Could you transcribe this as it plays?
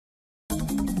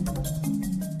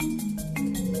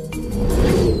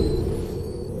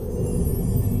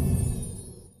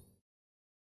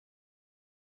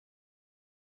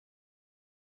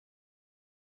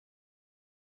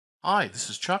Hi, this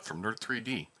is Chuck from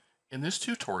Nerd3D. In this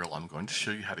tutorial, I'm going to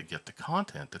show you how to get the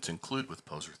content that's included with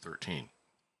Poser 13.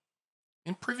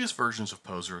 In previous versions of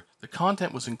Poser, the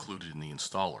content was included in the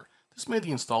installer. This made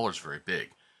the installers very big.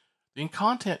 The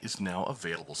content is now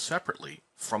available separately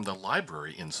from the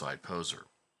library inside Poser.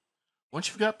 Once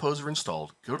you've got Poser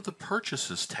installed, go to the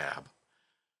Purchases tab,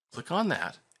 click on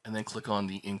that, and then click on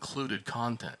the Included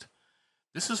Content.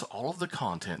 This is all of the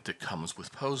content that comes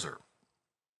with Poser.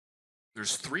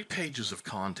 There's 3 pages of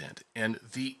content, and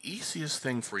the easiest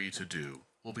thing for you to do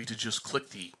will be to just click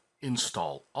the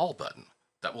Install All button.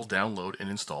 That will download and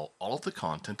install all of the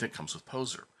content that comes with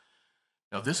Poser.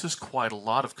 Now this is quite a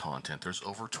lot of content. There's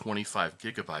over 25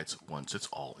 gigabytes once it's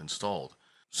all installed.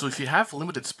 So if you have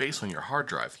limited space on your hard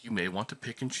drive, you may want to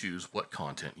pick and choose what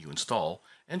content you install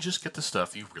and just get the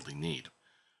stuff you really need.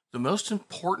 The most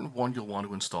important one you'll want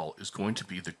to install is going to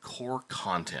be the core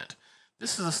content.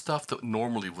 This is the stuff that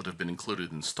normally would have been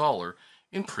included in the installer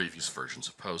in previous versions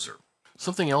of Poser.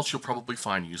 Something else you'll probably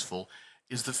find useful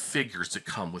is the figures that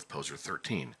come with Poser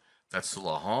 13. That's the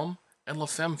La Homme and La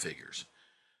Femme figures.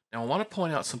 Now I want to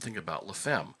point out something about La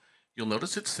Femme. You'll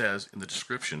notice it says in the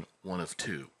description 1 of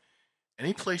 2.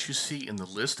 Any place you see in the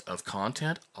list of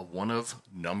content a 1 of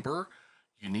number,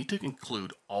 you need to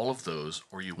include all of those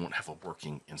or you won't have a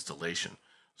working installation.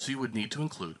 So you would need to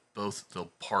include both the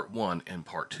part 1 and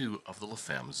part 2 of the La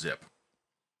Femme zip.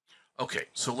 Okay,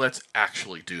 so let's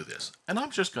actually do this. And I'm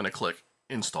just going to click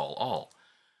Install All.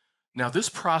 Now this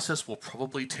process will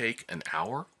probably take an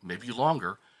hour, maybe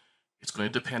longer. It's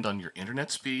going to depend on your internet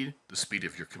speed, the speed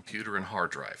of your computer and hard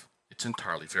drive. It's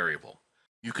entirely variable.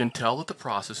 You can tell that the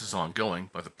process is ongoing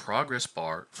by the progress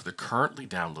bar for the currently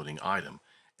downloading item,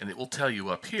 and it will tell you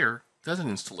up here that an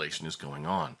installation is going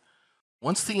on.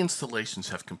 Once the installations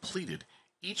have completed,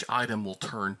 each item will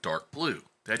turn dark blue.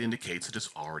 That indicates it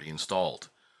is already installed.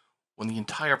 When the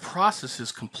entire process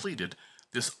is completed,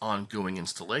 this ongoing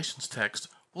installations text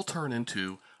will turn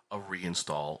into a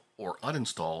reinstall or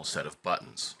uninstall set of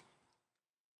buttons.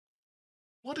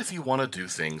 What if you want to do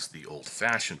things the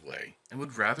old-fashioned way and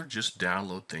would rather just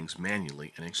download things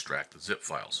manually and extract the zip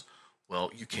files? Well,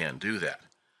 you can do that.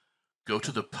 Go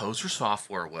to the Poser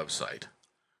Software website,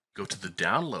 go to the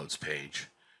Downloads page,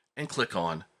 and click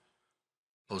on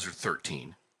Poser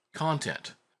 13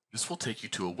 Content. This will take you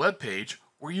to a web page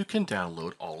where you can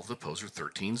download all of the Poser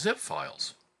 13 zip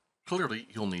files. Clearly,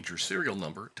 you'll need your serial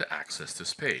number to access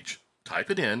this page. Type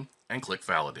it in and click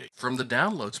Validate. From the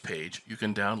Downloads page, you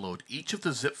can download each of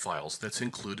the zip files that's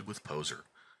included with Poser.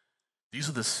 These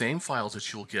are the same files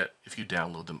that you'll get if you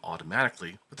download them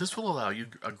automatically, but this will allow you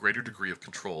a greater degree of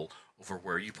control over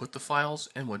where you put the files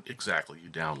and what exactly you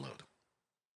download.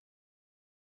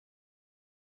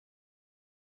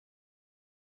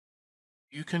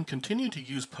 You can continue to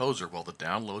use Poser while the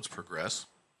downloads progress,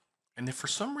 and if for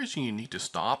some reason you need to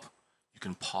stop, you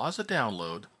can pause a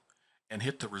download and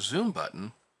hit the resume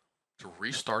button to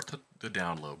restart the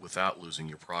download without losing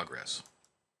your progress.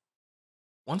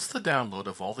 Once the download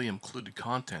of all the included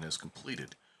content is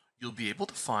completed, you'll be able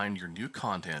to find your new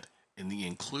content in the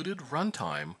included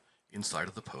runtime inside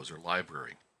of the Poser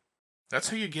library. That's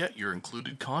how you get your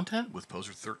included content with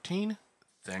Poser 13.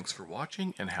 Thanks for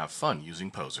watching and have fun using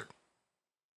Poser.